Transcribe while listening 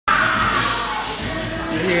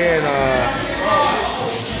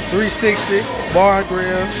360 Bar and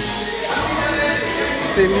Grill.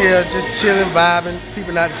 Sitting here just chilling, vibing,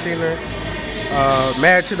 peeping out the scenery.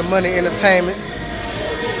 Married to the Money Entertainment.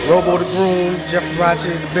 Robo Da Groom, Jeffrey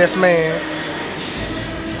Roger, the best man.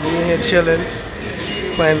 We in here chilling,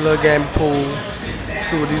 playing a little game of pool.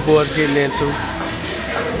 See what these boys getting into.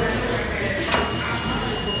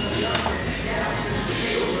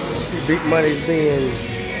 See big money's being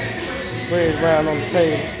spread around on the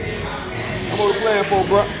table. I'm on the playing for,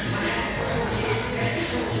 bro.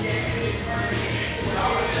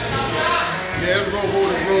 Yeah, it's Robo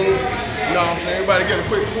Da Groom. You know what I'm saying? Everybody get a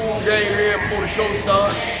quick pool game here before the show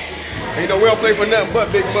starts. And you know, we don't play for nothing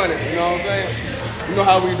but big money. You know what I'm saying? You know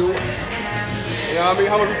how we do it. You know what I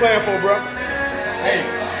mean? How much we playing for, bro? Hey.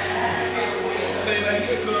 I'll tell you like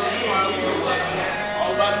this, you know how we do it.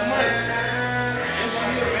 All about the money.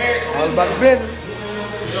 All about the business.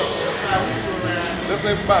 Let's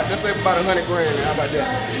play for about 100 grand. How about that?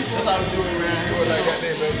 That's how we do it, man. Do it like that,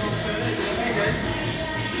 baby.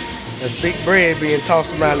 There's big bread being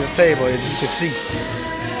tossed around this table, as you can see.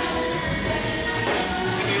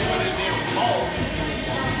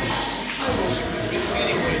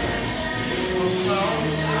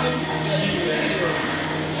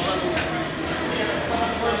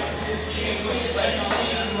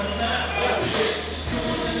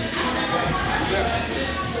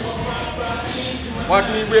 Watch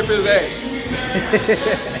me whip his ass.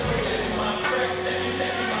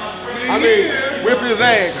 I mean, whip his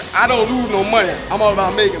ass. I don't lose no money. I'm all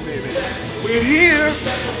about making, baby. We're here.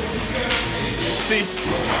 See,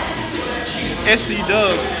 SC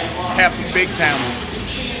does have some big talents.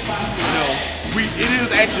 You know, it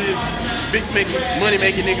is actually big money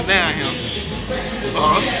making niggas down here.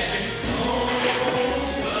 Us.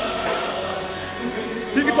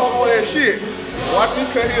 He can talk all that shit. Watch me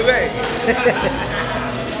cut his ass.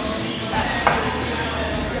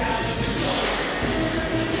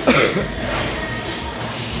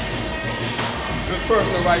 This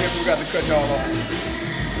personal right here, so we got to cut y'all off.